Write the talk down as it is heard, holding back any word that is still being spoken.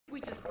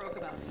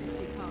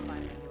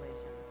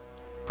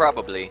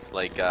Probably,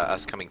 like,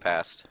 us coming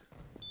past.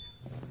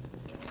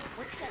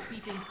 What's that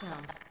beeping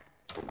sound?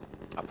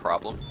 A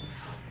problem?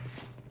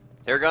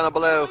 They're gonna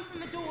blow! Away from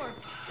the doors.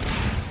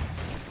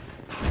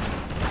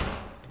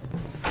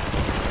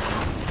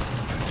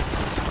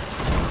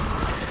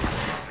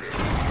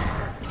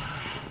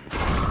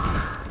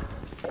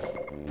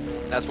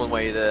 That's one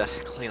way to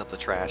clean up the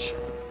trash.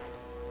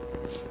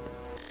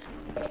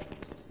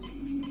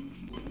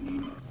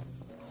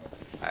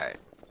 Alright.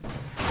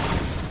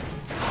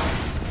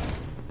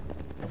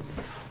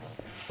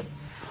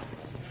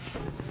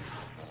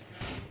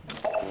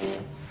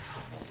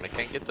 I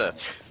can't get the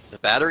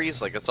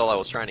batteries? Like, that's all I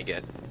was trying to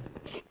get.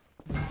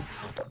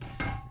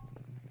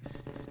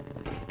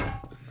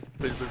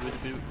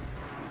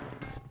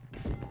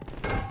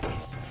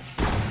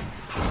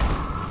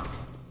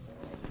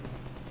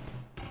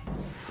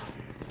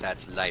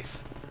 That's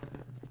life.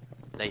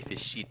 Life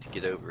is shit, to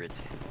get over it.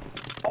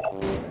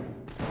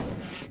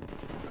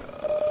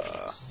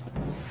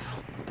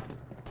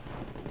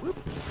 Whoop.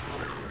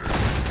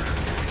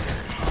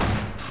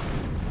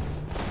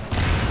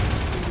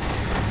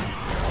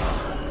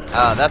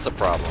 Ah, that's a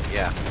problem,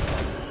 yeah.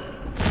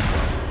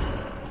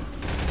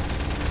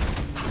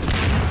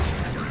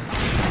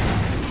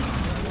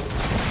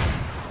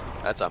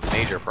 That's a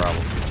major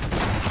problem.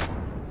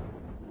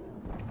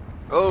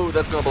 Oh,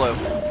 that's gonna blow.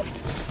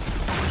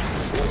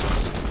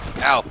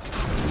 Ow.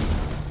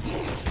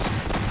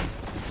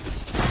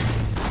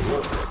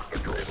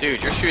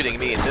 Dude, you're shooting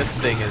me and this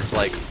thing is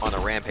like on a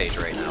rampage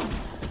right now.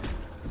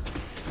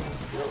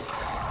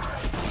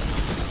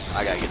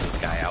 I gotta get this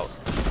guy out.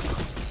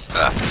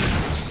 Ugh.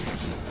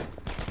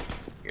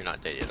 You're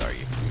not dead yet, are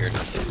you? You're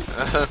not dead.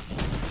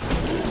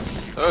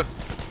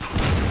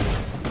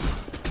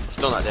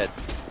 Still not dead.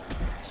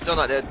 Still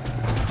not dead.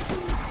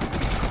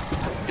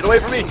 Get away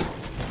from me!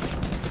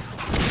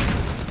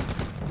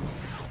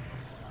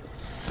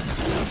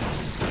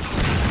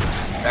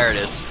 There it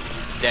is.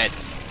 Dead.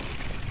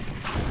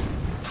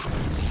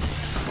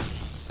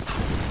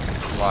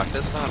 Lock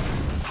this up.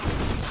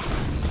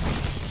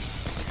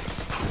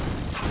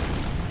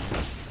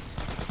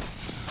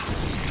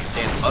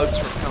 Stand bugs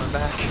from coming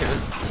back.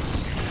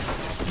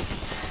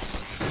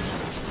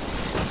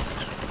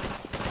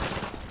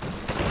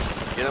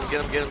 Get him,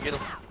 get him, get him, get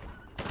him.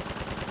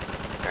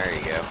 There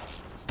you go.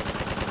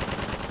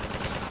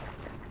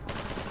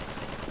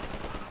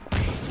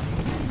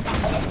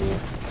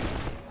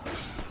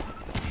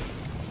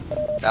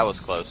 That was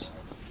close.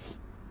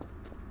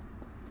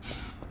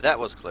 That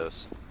was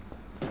close.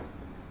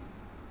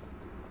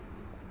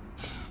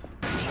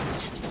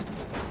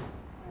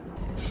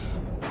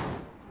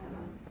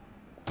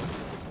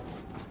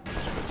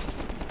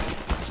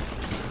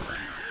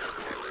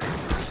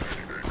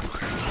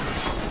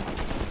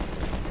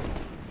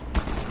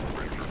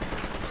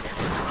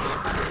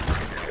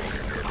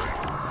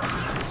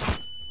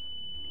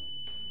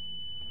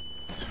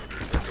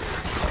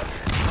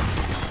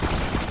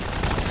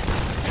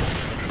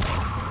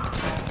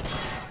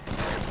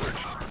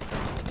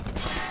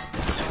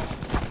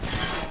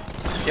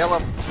 Kill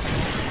him.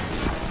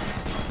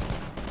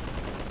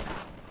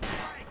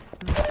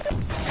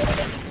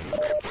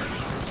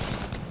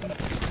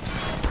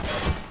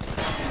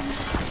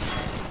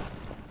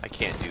 I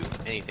can't do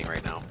anything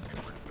right now.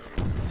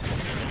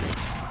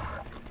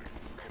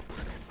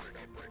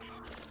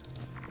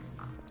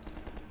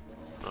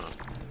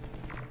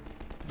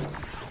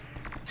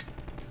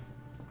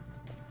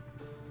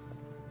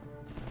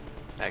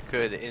 That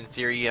could, in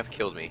theory, have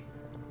killed me.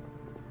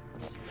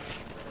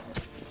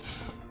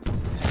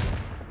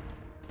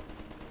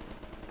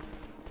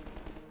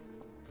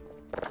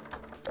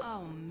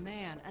 Oh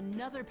man,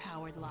 another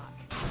powered lock.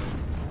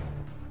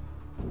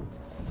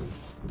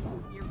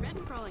 Your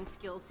vent crawling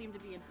skills seem to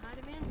be in high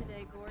demand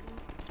today, Gordon.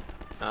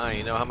 Ah,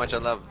 you know how much I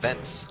love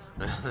vents.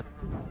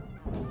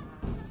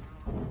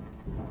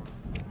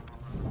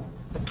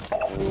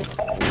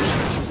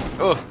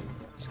 Oh,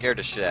 scared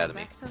the shit out of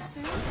me. Back so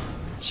soon?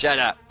 Shut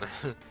up.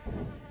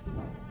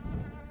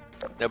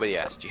 Nobody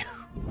asked you.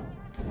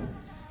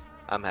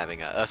 I'm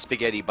having a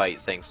spaghetti bite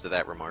thanks to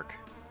that remark.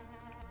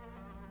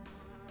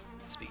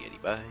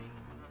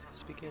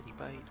 Spaghetti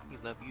bite, we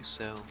love you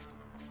so.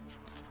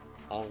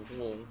 Oh.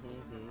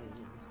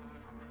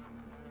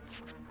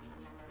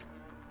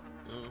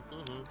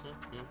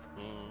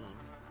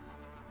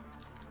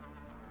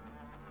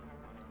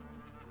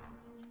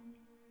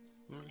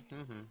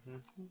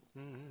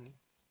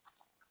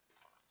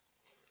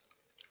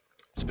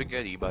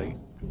 Spaghetti bite.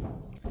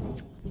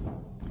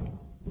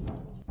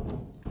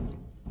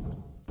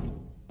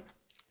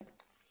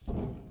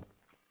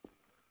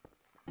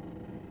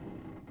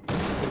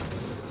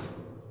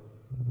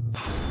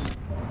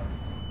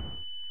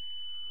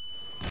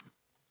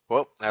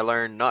 Well, I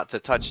learned not to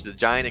touch the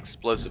giant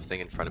explosive thing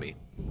in front of me.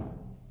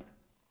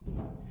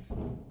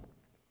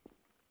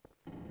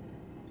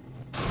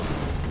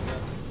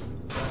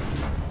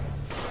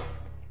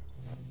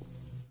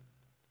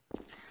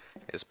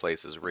 This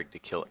place is rigged to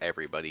kill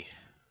everybody.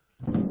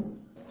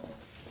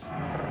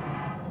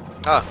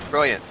 Ah,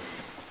 brilliant.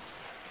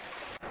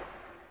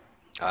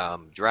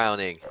 I'm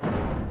drowning.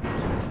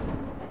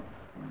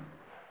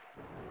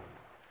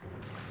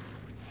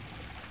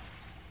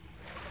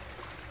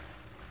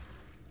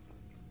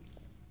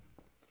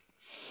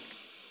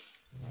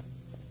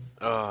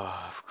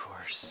 Oh, of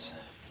course.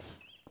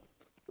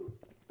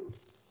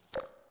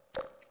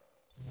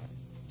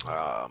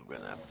 Oh, I'm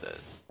gonna have to...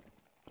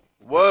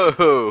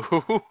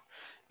 Whoa!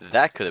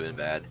 That could have been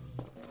bad.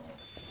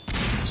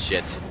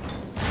 Shit.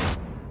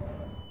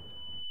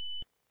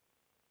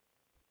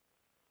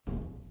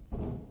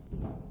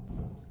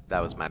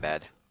 That was my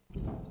bad.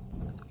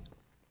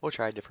 We'll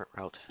try a different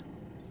route.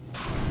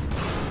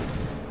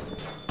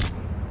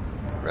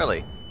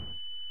 Really?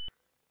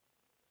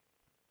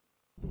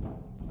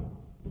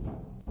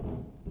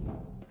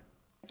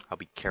 I'll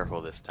be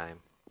careful this time.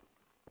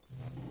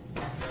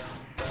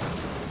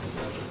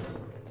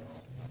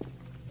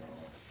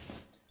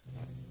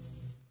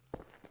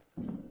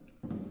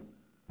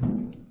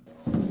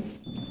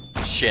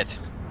 Shit.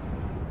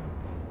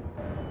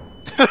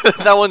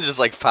 That one just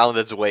like found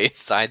its way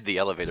inside the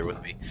elevator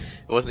with me.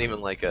 It wasn't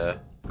even like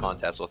a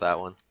contest with that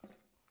one.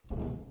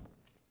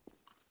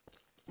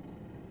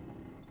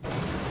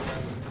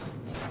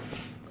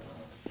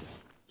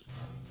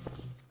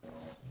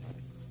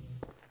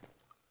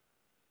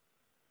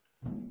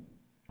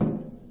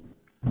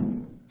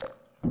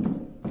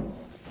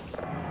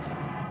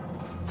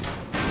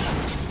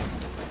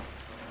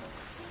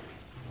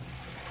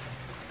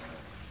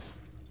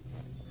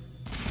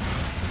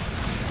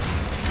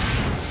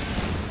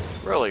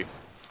 Really?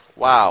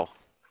 Wow.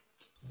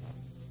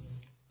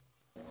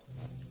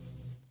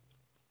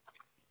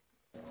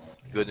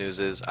 Good news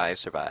is I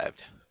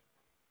survived.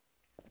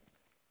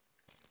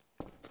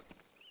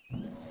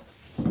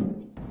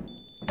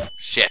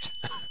 Shit.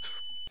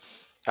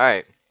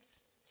 Alright.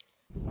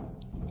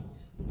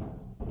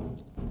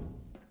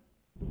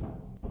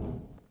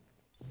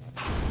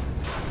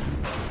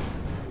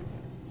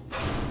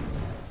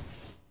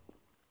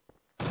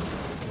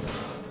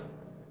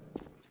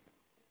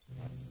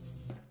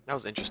 That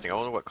was interesting. I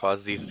wonder what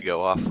caused these to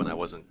go off when I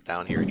wasn't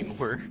down here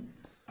anymore.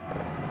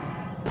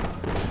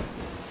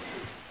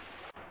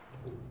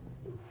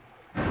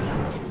 Get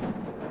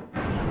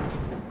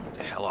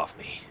the hell off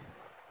me.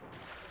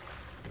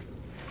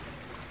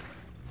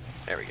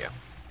 There we go.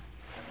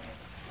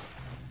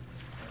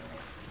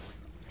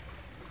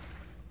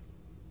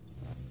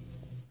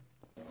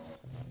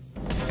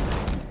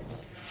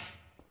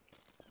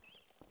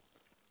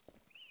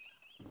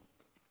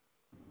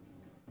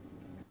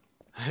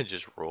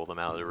 Just roll them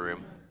out of the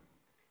room.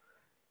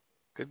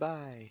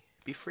 Goodbye.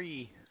 Be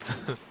free.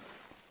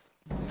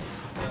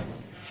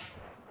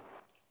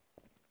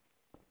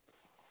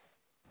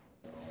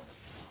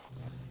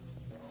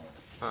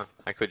 Huh.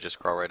 I could just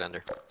crawl right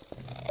under.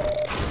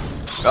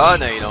 Oh,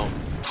 no you don't.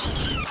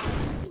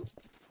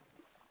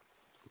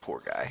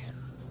 Poor guy.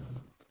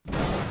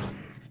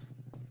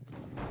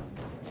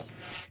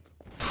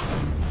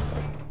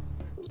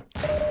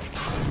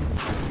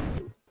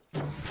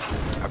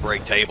 I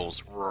break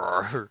tables.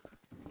 Roar.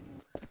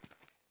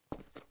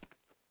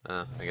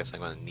 I guess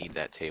I'm gonna need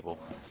that table.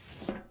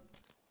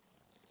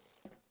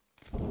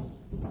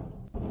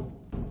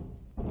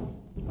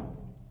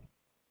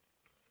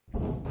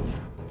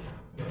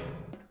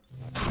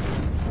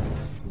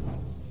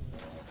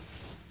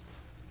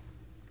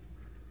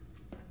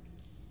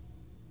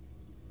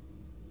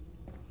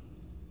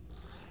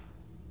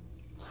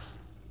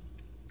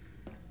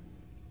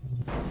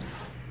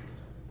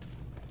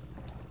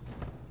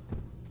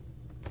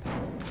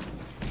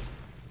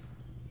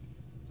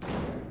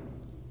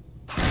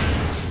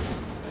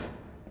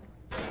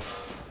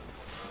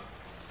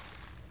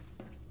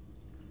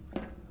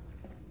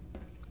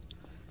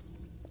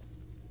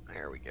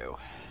 There we go.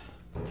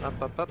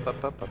 Up, up, up,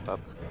 up, up, up, up.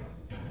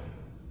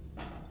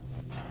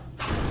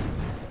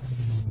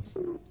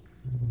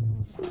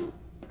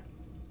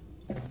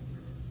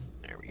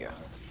 There we go.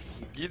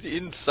 Get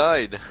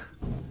inside.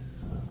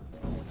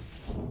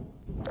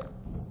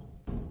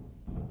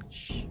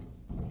 Shh.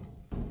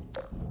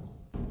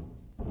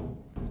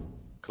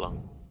 Clunk,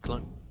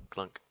 clunk,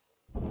 clunk.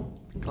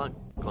 Clunk,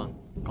 clunk,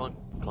 clunk,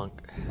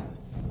 clunk.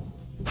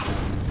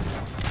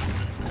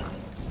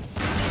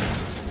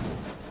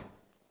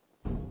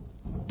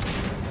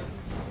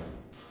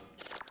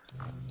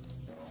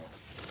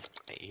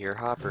 Here,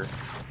 Hopper.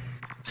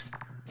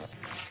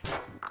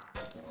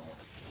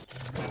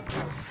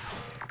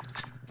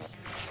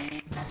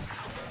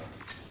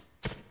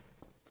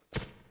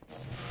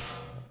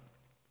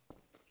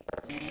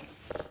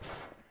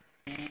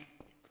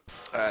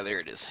 There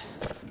it is.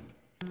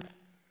 There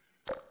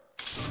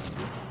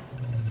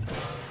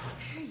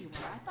you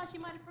are. I thought you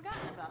might have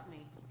forgotten about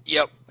me.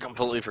 Yep,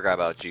 completely forgot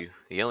about you.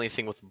 The only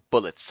thing with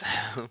bullets.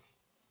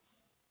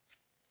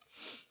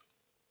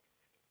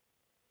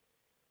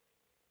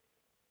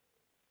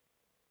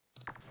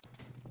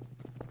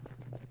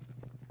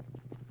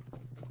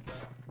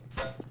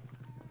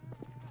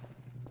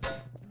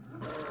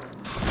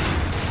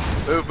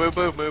 Move, move,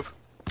 move, move.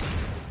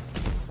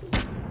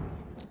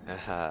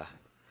 Aha.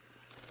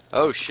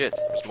 Oh shit,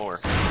 there's more.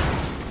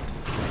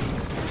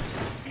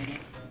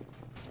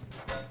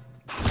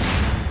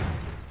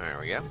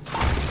 go.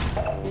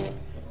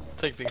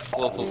 Take the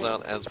explosives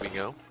out as we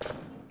go.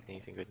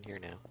 Anything good in here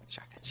now?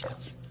 Shotgun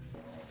shells.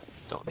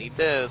 Don't need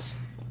those.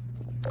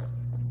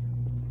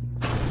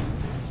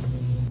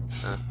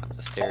 Up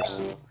the stairs.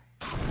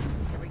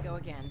 Here we go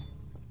again.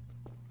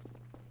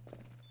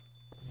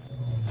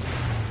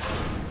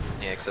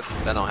 Yeah, except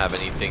I don't have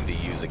anything to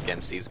use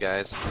against these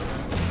guys.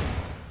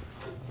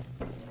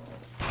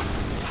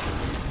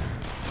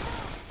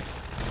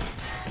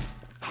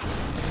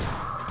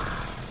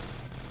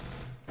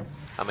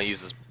 I'm gonna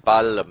use this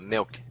bottle of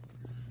milk.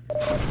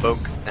 Poke.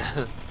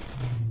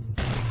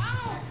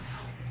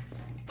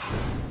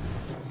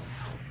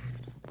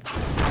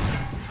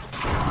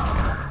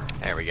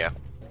 There we go.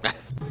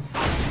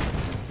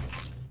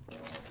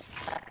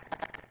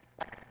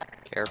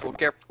 Careful,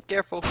 careful,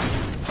 careful.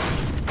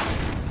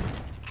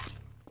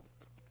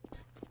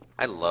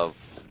 I love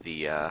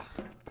the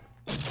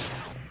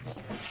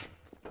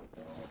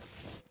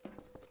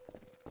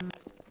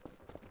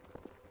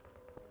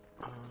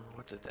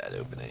what did that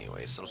open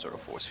anyway? Some sort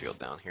of force field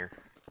down here.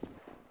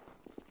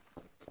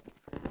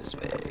 This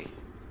way.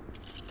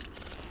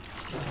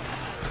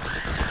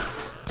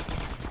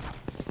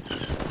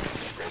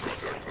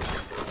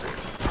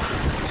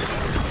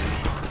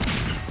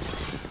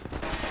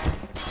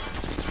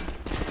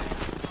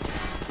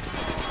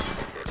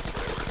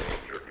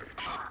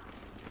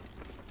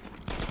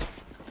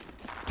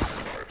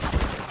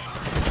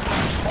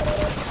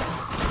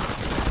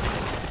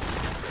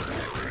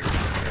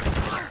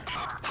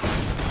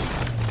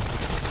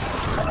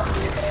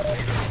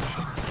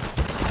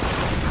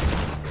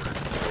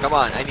 Come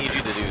on, I need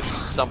you to do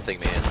something,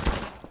 man.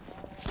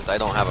 Since I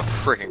don't have a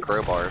freaking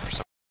crowbar for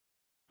some.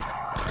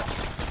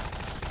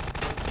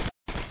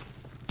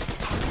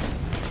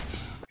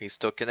 He's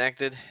still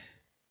connected?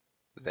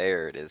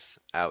 There it is.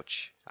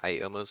 Ouch. I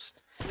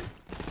almost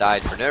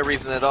died for no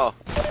reason at all.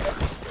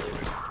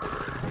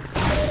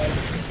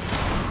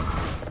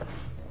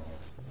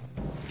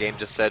 The game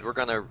just said, we're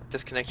gonna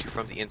disconnect you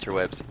from the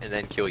interwebs and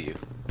then kill you.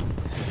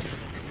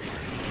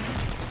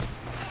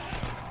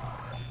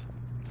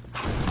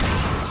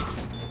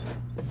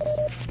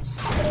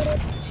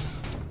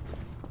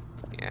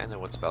 Yeah, I know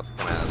what's about to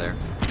come out of there.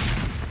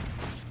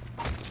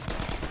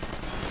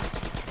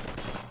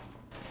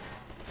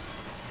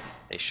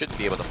 They shouldn't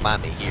be able to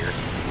find me here.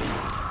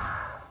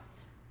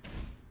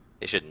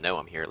 They shouldn't know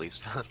I'm here at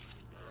least.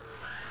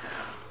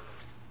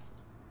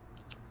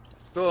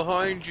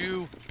 Behind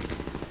you!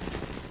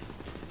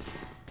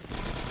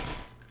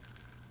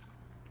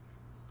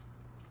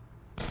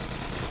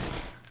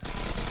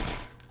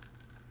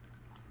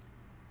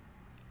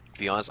 To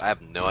be honest, I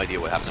have no idea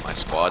what happened to my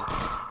squad.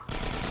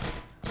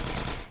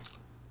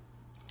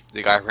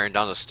 The guy ran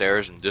down the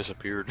stairs and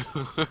disappeared.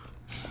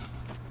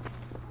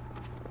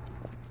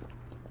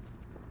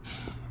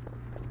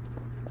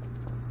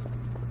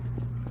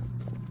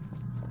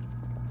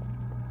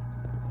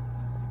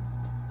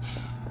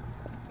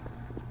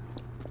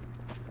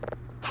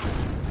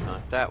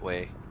 Not that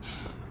way.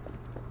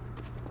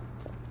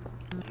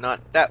 Not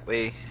that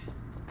way.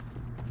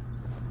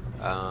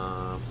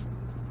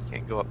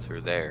 Can't go up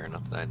through there,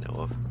 not that I know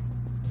of.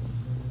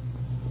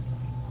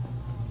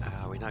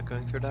 Are we not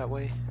going through that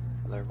way?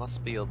 There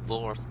must be a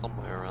door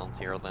somewhere around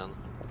here then.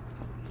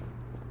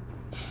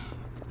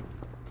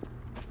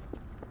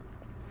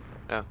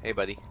 Oh, hey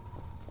buddy.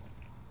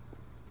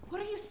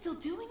 What are you still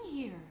doing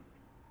here?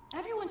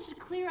 Everyone should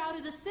clear out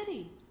of the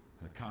city.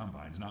 The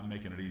Combine's not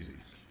making it easy.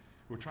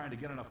 We're trying to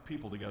get enough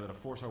people together to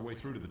force our way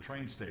through to the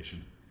train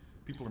station.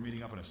 People are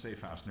meeting up in a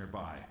safe house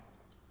nearby.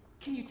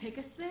 Can you take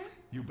us there?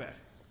 You bet.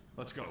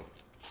 Let's go.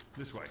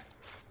 This way.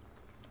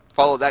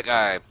 Follow that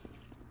guy.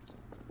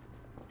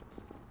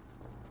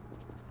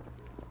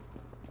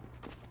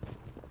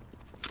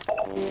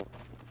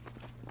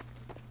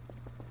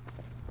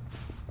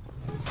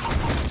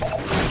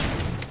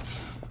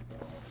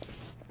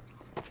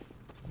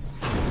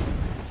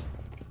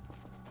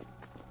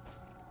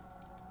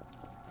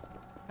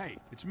 Hey,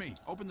 it's me.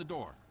 Open the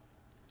door.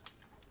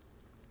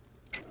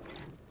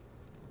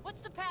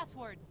 What's the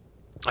password?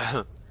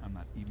 I'm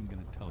not even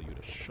gonna tell you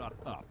to shut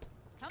up.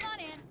 Come on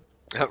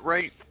in.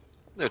 Right.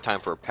 No time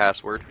for a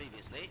password.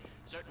 Previously,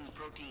 certain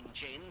protein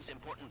chains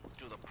important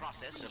to the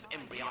process of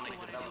embryonic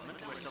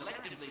development were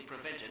selectively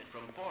prevented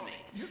from forming.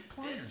 You're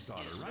Kleiner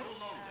daughter, Is right? no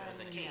longer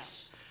the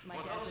case. My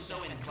For dad's those a so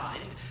doctor.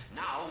 inclined,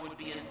 now would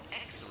be an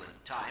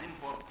excellent time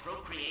for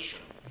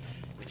procreation,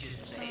 which is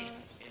to say,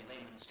 in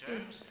layman's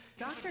terms,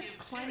 you should Dr. give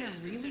Kleiner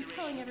serious really consideration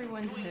telling to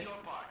everyone doing to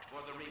your part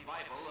for the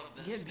revival of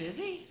the get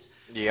busy? species.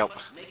 Yep. We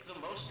must make the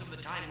most of the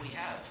time we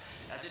have,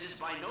 as it is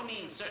by no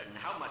means certain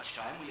how much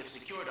time we have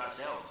secured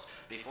ourselves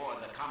before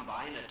the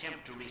Combine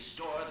attempt to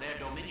restore their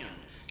dominion,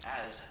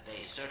 as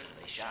they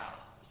certainly shall.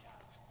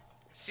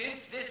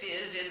 Since this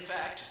is, in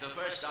fact, the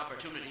first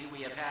opportunity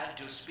we have had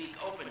to speak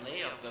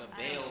openly of the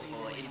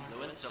baleful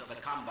influence of the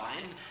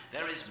Combine,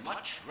 there is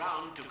much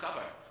ground to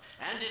cover.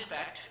 And in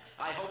fact,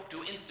 I hope to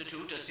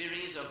institute a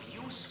series of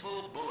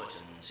useful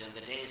bulletins in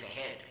the days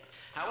ahead.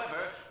 However,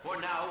 for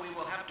now we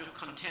will have to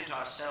content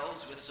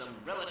ourselves with some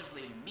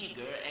relatively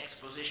meager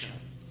exposition.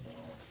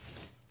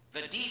 The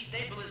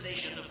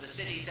destabilization of the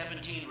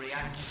City-17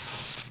 reactor.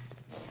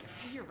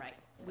 You're right.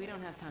 We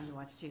don't have time to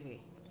watch TV.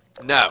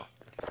 No.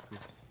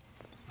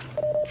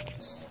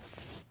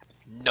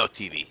 No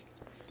TV.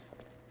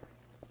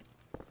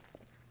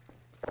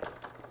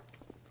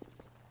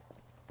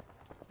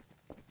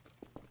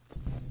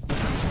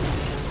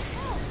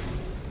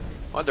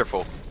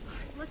 Wonderful.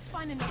 Let's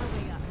find another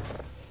way up.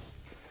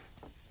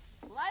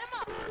 Light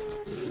 'em up.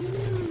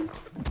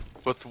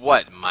 With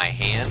what? My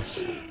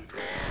hands?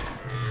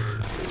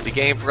 The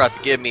game forgot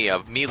to give me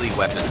a melee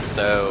weapon,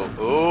 so...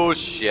 Oh,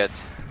 shit.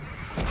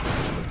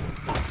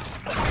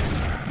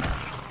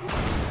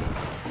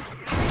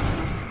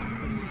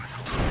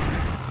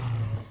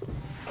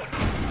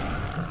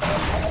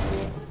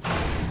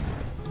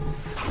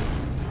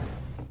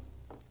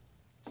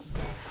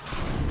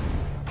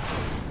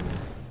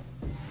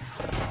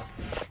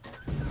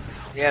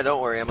 Yeah,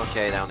 don't worry, I'm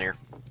okay down here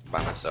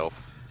by myself.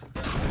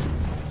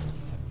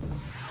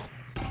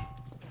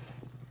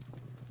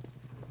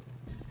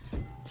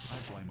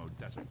 I blame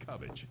Odessa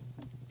Cubbage.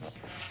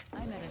 I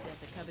met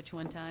Odessa Cubbage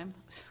one time.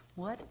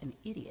 What an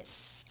idiot.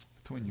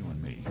 Between you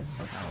and me,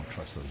 I don't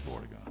trust those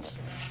Vortigons.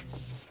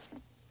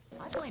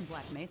 I blame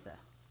Black Mesa.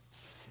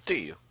 Do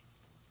you?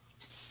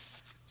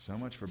 So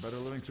much for better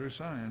living through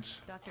science.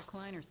 Dr.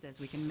 Kleiner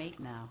says we can mate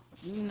now.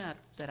 Not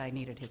that I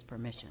needed his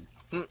permission.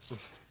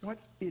 What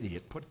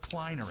idiot put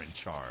Kleiner in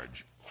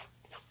charge?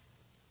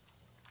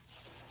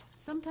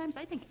 Sometimes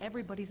I think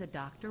everybody's a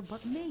doctor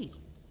but me.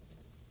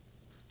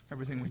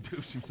 Everything we do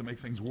seems to make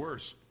things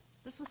worse.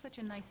 This was such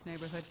a nice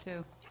neighborhood,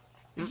 too.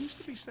 It used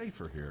to be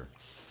safer here.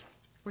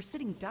 We're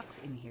sitting ducks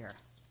in here.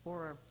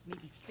 Or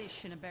maybe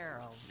fish in a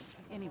barrel.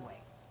 Anyway,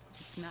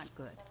 it's not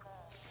good.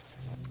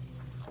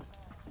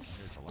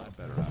 It's a lot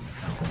better out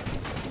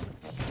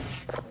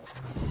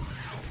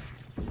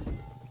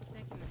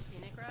Taking the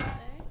scenic route,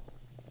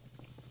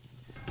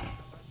 eh?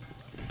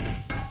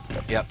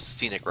 Yep,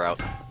 scenic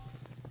route. I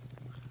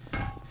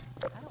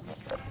don't miss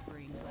Dr.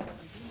 Green, but I do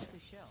miss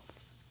his show.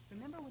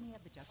 Remember when he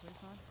had the jugglers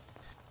on?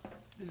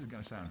 This is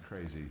gonna sound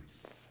crazy,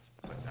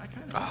 but I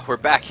kind of... Oh, we're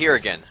back here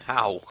again.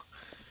 How?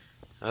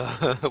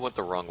 I went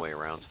the wrong way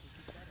around.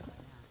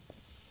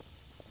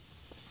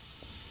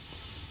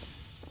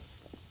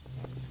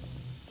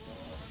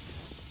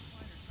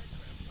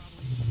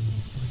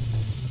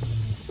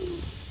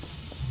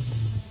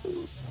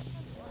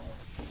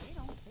 They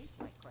don't taste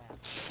like crab.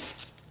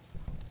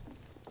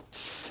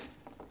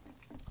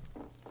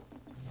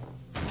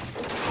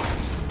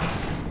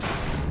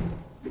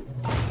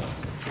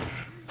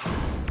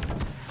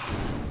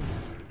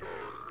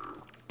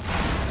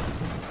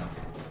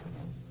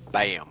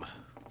 Bam.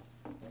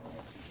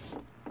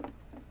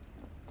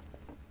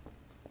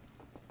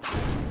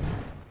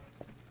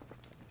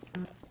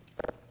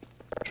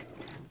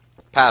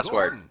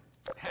 Password. Gordon.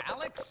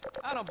 Alex?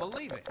 I don't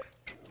believe it.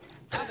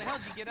 How the hell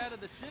did you get out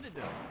of the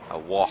Citadel? I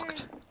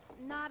walked.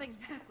 We're not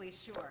exactly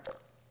sure.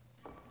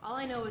 All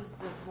I know is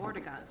the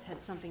Vortigons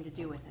had something to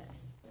do with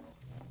it.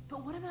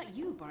 But what about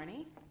you,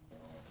 Barney?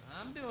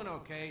 I'm doing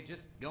okay,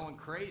 just going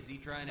crazy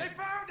trying to... They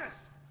found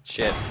us!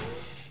 Shit.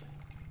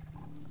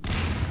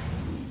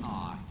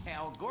 Aw,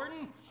 hell,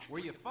 Gordon, were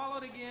you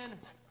followed again?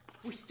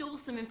 We stole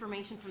some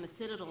information from the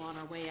Citadel on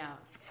our way out.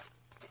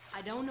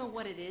 I don't know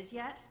what it is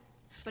yet,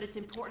 but it's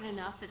important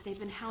enough that they've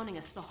been hounding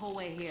us the whole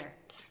way here.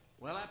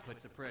 Well, that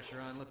puts the pressure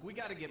on. Look, we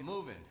gotta get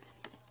moving.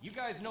 You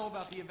guys know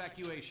about the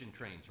evacuation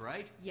trains,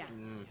 right? Yeah.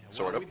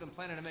 Sort of. We've been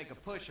planning to make a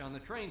push on the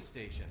train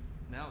station.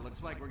 Now it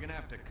looks like we're gonna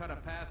have to cut a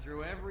path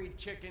through every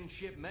chicken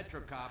ship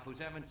metro cop who's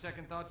having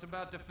second thoughts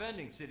about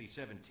defending City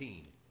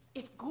 17.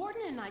 If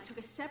Gordon and I took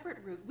a separate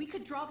route, we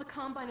could draw the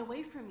Combine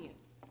away from you.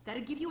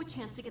 That'd give you a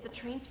chance to get the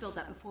trains filled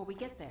up before we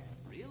get there.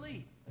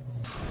 Really?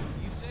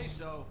 You say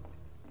so.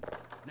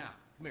 Now,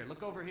 come here,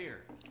 look over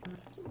here.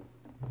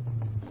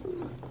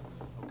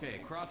 Okay,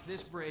 across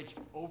this bridge,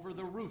 over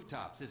the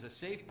rooftops, is a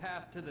safe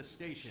path to the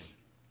station.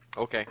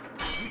 Okay.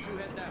 You two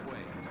head that way.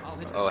 I'll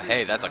hit the Oh, streets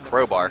hey, that's a around the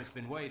crowbar. that's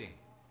been waiting.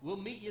 We'll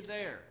meet you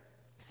there.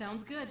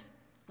 Sounds good.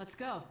 Let's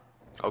go.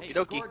 Okie Hey,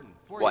 dokie. Gordon,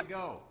 before What? you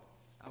go,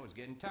 I was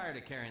getting tired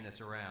of carrying this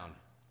around.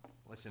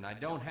 Listen, I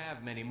don't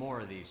have many more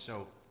of these,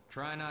 so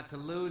try not to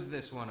lose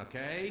this one,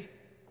 okay?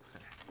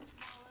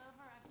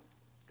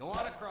 Go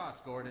on across,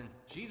 Gordon.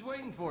 She's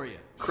waiting for you.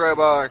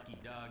 Crowbar. Lucky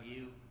dog,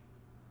 you.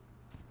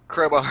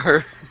 Crowbar.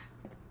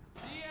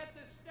 See you at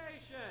the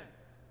station.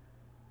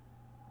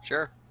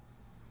 Sure.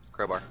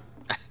 Crowbar.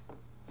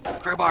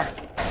 Crowbar.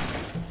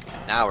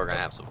 Now we're gonna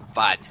have some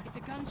fun. It's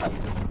a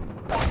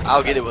gunship.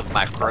 I'll get it with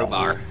my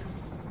crowbar.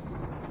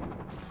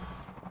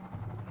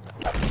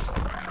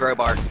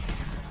 Crowbar.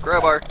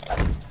 Crowbar.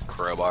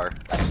 Crowbar.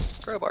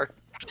 Crowbar.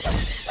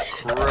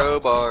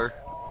 Crowbar.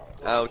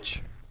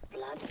 Ouch.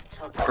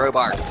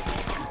 Crowbar.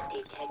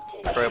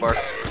 Crowbar.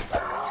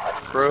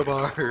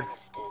 Crowbar.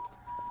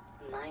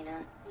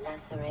 Minor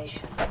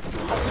lacerations.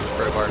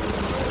 Crowbar.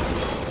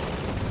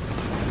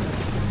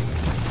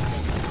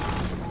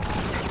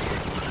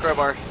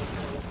 Crowbar.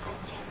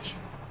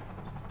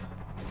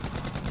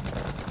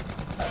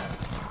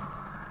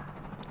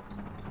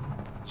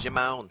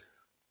 Jimon.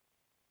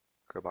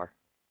 Crowbar.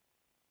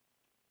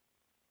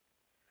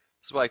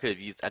 This is what I could have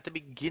used at the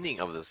beginning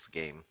of this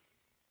game.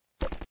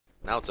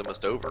 Now it's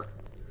almost over.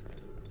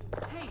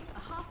 Hey, a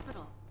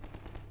hospital.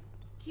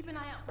 Keep an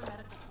eye out for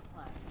medical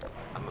supplies.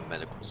 I'm a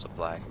medical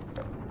supply.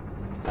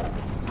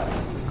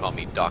 Call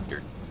me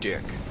Dr.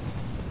 Dick.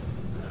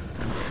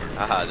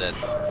 Haha,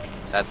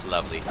 that's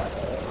lovely.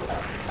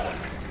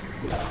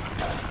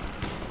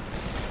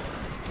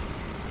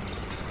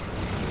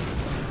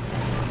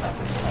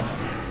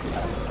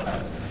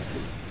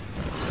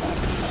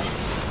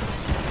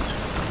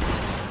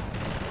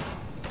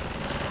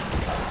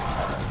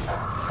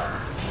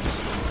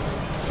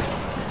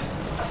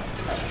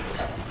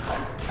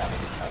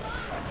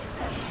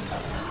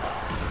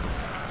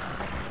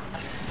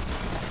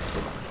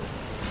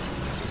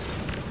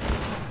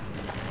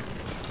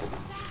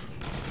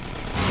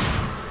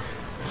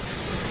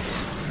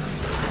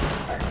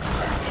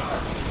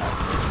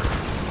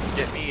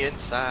 Get me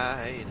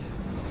inside.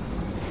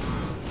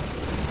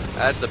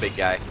 That's a big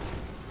guy.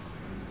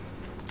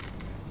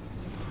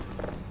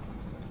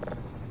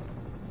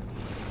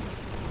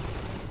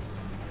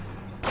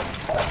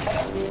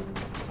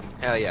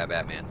 Hell yeah,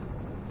 Batman.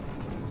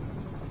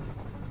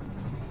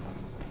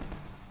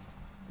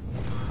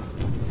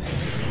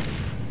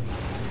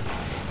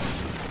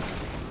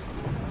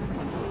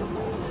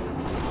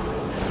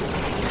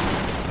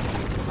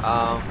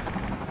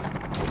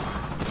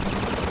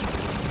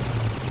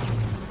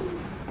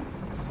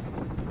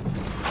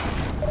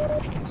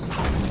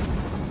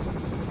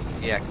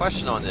 Yeah,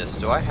 question on this.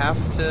 Do I have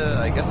to,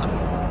 I guess I'm,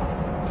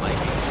 might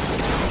be,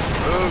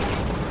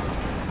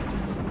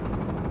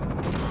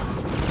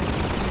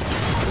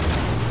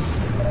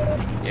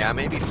 yeah, I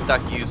may be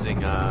stuck using,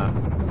 the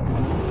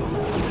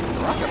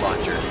rocket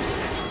launcher.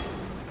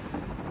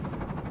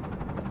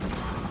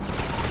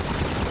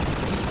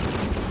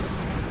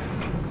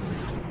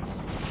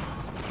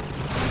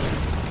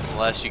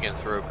 Unless you can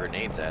throw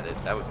grenades at it.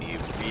 That would be a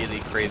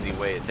really crazy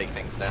way to take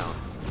things down.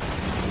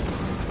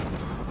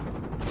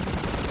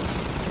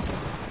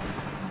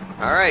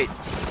 Alright,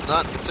 it's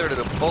not considered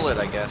a bullet,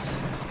 I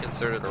guess. It's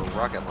considered a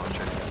rocket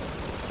launcher.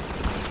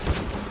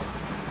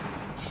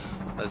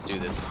 Let's do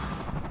this.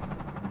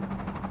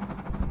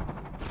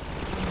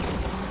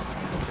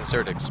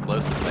 Considered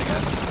explosives, I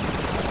guess.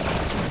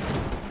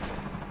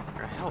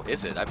 Where the hell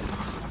is it? I've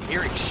been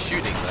hearing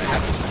shooting, but I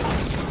haven't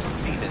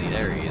seen any.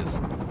 There he is.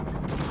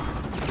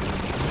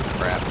 Piece of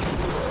crap.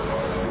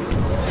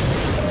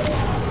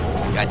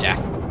 Gotcha.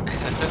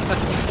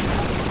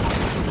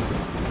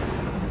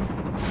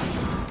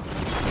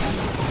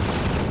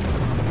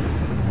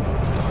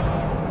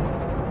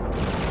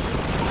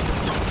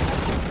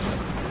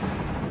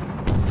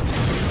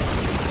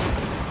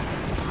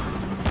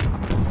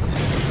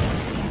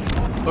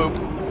 Boop.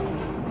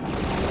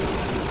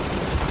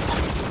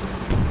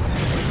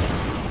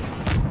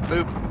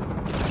 Boop.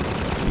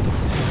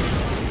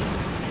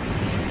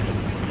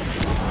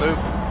 Boop.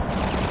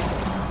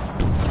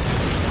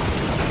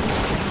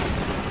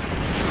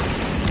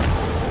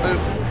 Boop.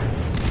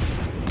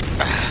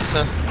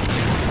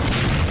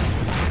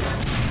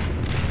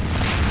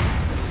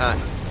 Huh.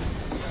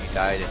 You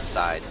died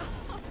inside.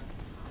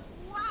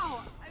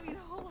 Wow! I mean,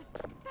 holy...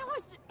 That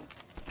was...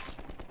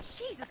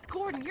 Jesus,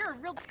 Gordon, you're a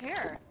real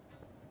terror.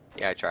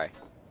 Yeah, I try.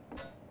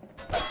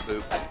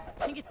 Boop.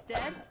 Think it's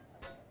dead?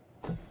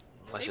 Let's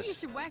Maybe you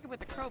just... should whack it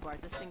with a crowbar,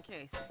 just in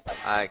case.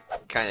 I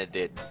kinda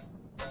did.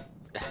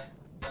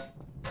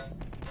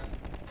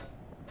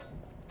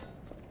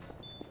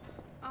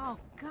 Oh,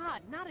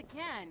 God, not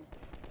again.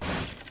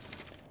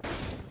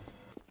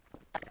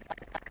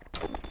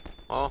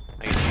 Well,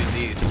 I can use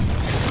these.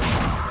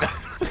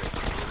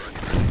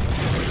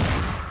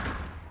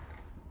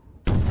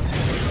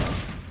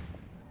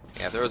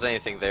 Yeah, if there was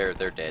anything there,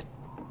 they're dead.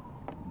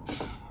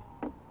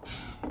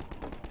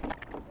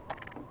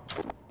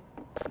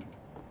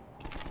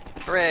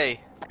 Hooray!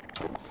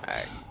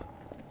 Alright.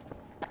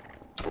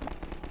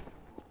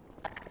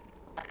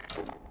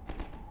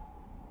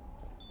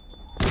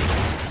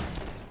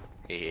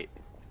 Hey.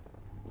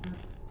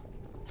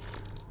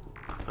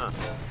 Huh.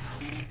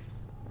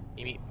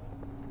 Meep.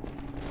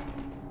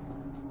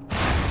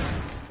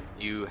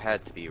 You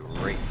had to be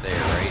right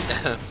there,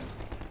 right?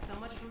 So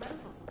much for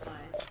medical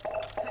supplies.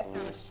 I found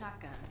a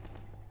shotgun.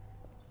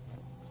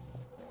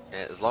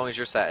 Yeah, as long as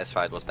you're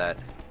satisfied with that.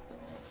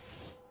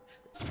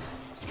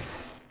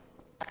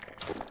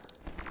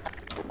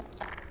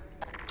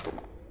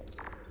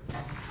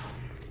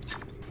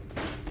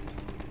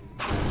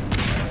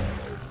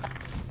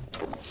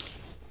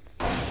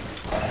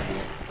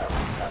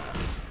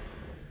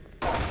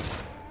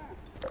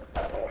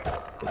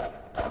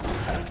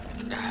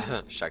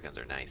 Shotguns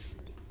are nice.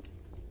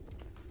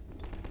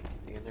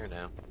 Is he in there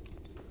now?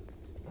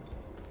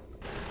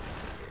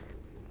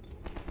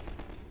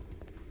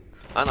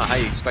 I don't know how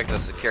you expect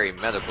us to carry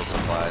medical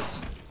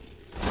supplies.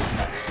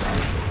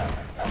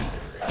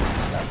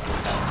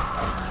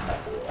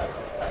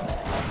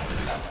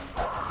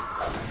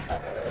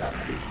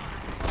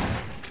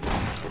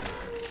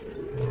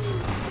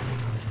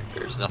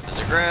 There's nothing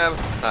to grab.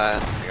 I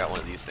got one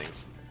of these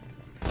things.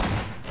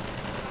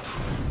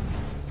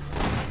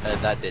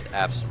 That did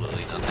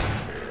absolutely nothing.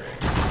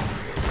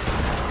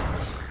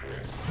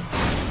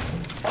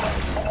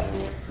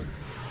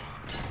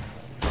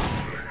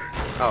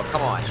 Oh,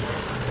 come on.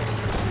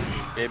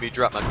 Made me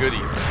drop my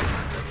goodies.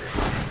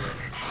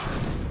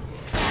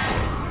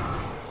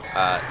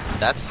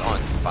 That's on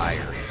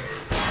fire.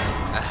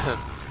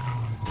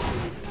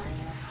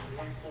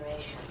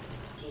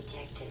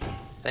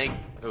 Thank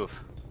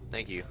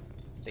you.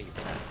 Thank you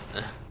for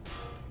that.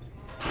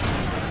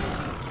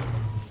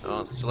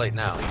 Oh, it's too late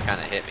now. You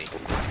kind of hit me.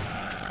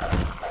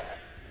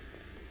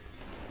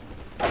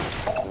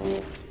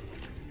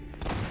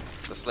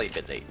 It's a slight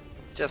bit late.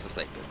 Just a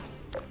slight bit.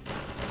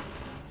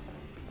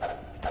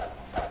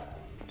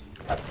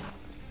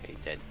 Okay,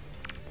 dead.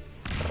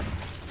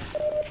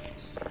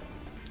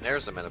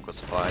 There's the medical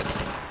supplies.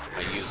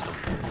 I used them.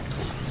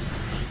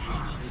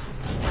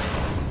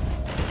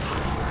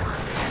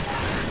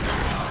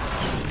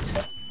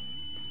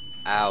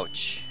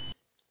 Ouch.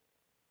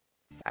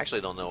 I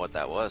actually don't know what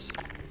that was.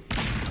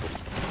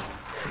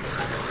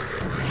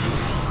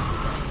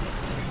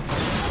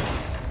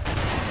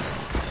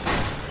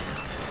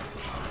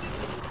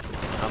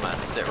 I'm gonna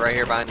sit right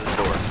here behind this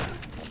door.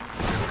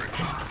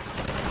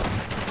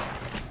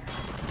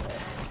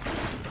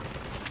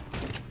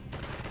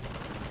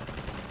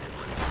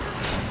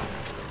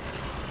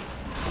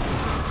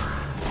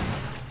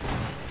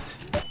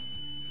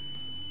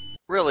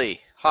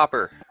 Really?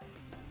 Hopper.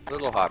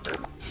 Little Hopper.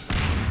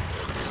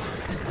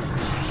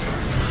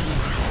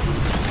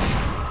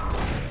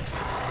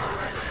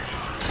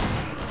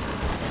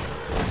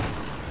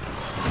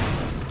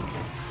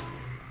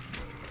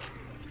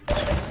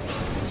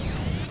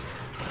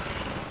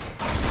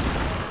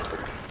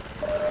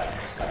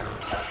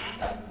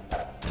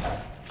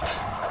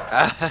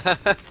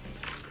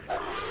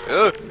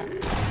 Ugh.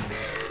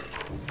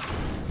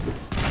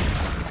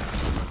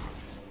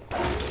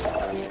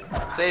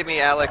 Save me,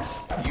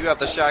 Alex. You have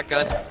the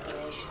shotgun.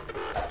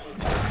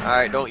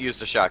 Alright, don't use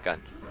the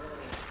shotgun.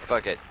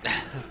 Fuck it.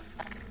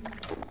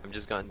 I'm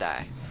just gonna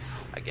die.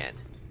 Again.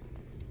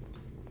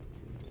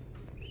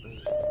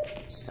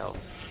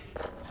 Health.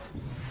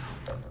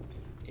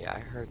 Yeah, I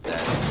heard that.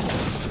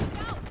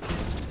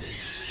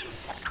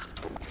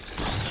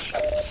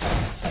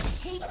 I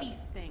hate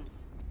these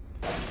things.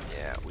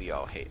 Yeah, we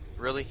all hate.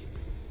 Really?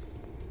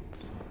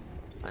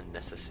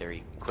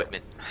 Unnecessary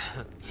equipment.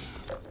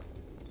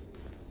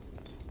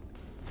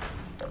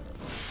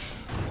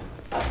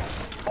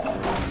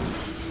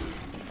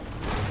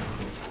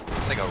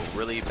 It's like a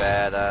really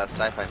bad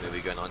sci-fi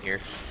movie going on here.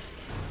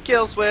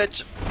 Kill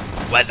switch!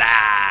 What's up?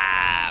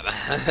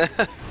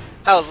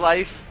 How's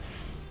life?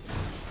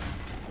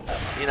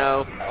 You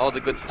know, all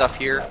the good stuff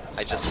here.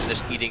 I just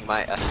finished eating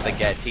my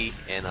spaghetti,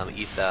 and I'm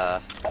you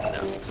know,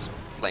 just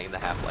playing the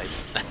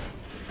Half-Lives.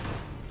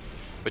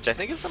 Which I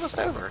think is almost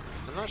over.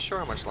 I'm not sure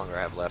how much longer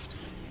I have left.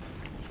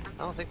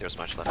 I don't think there's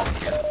much left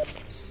in here.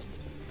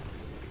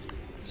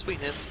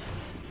 Sweetness.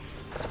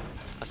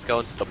 Let's go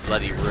into the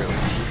bloody room.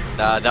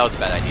 That was a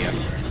bad idea.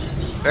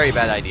 Very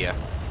bad idea.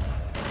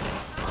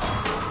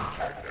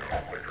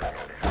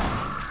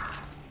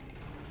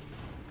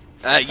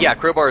 Yeah,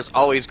 crowbar is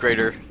always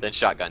greater than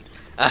shotgun.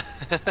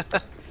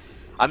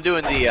 I'm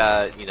doing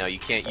the, you know, you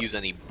can't use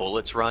any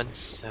bullets run,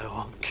 so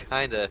I'm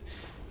kinda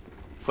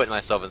putting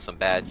myself in some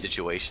bad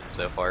situations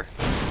so far.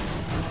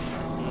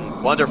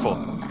 Wonderful.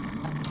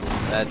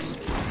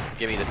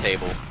 Give me the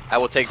table. I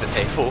will take the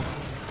table.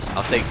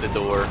 I'll take the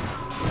door.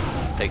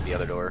 Take the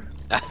other door.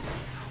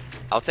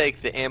 I'll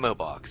take the ammo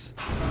box.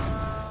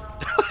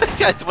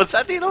 Was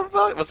that the ammo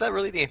box? Was that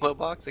really the ammo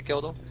box that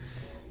killed him?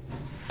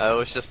 Oh, it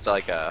was just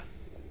like a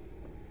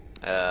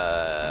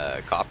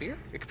copier?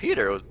 A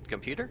computer?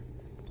 Computer?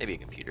 Maybe a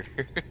computer.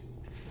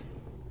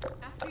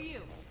 After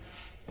you.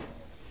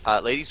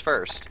 Ladies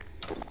first.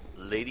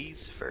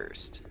 Ladies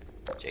first.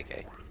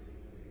 JK.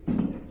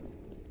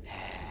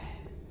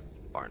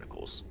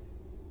 Barnacles.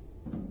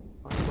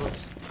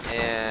 Barnacles.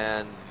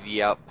 And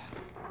yep.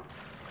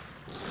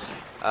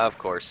 Of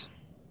course.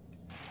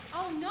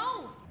 Oh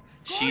no!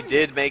 She Gordon,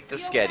 did make the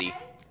you sketty, okay?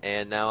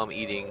 and now I'm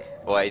eating.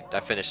 Well, I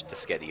finished the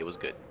sketty. It was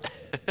good.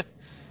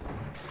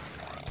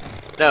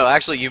 No,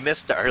 actually, you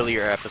missed the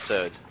earlier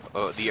episode.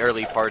 Oh, the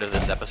early part of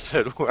this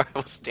episode where I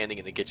was standing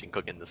in the kitchen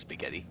cooking the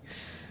spaghetti.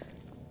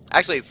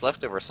 Actually, it's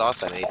leftover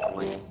sauce I made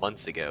like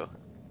months ago.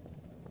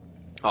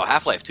 Oh,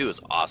 Half-Life 2 is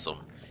awesome.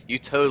 You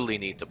totally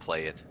need to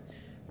play it.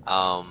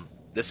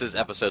 This is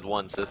episode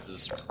 1, so this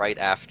is right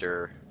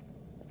after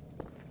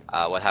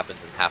what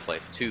happens in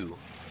Half-Life 2.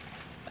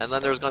 And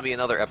then there's going to be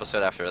another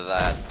episode after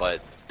that,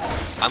 but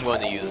I'm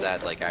going to use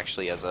that like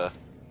actually as a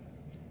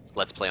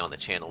Let's Play on the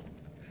channel.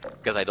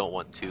 Because I don't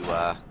want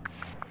to,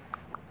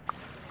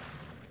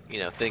 you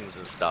know, things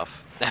and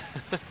stuff.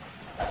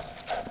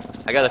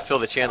 I gotta fill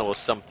the channel with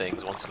some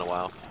things once in a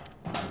while.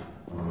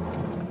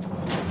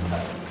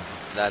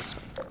 That's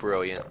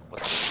brilliant.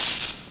 What's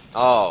this?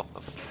 Oh,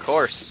 of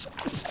course.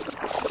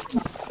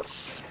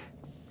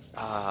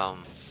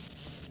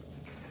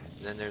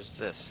 Then there's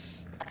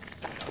this.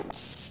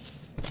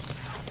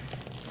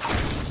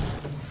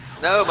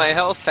 No, my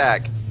health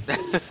pack!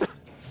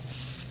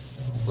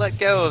 Let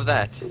go of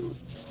that.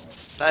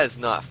 That is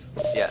not...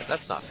 Yeah,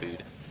 that's not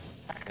food.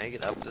 Can I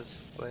get up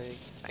this way?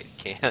 I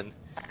can.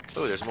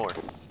 Oh, there's more.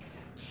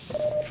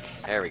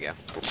 There we go.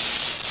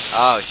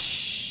 Oh,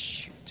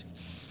 shoot.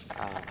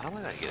 How am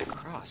I gonna get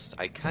across?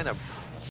 I kind of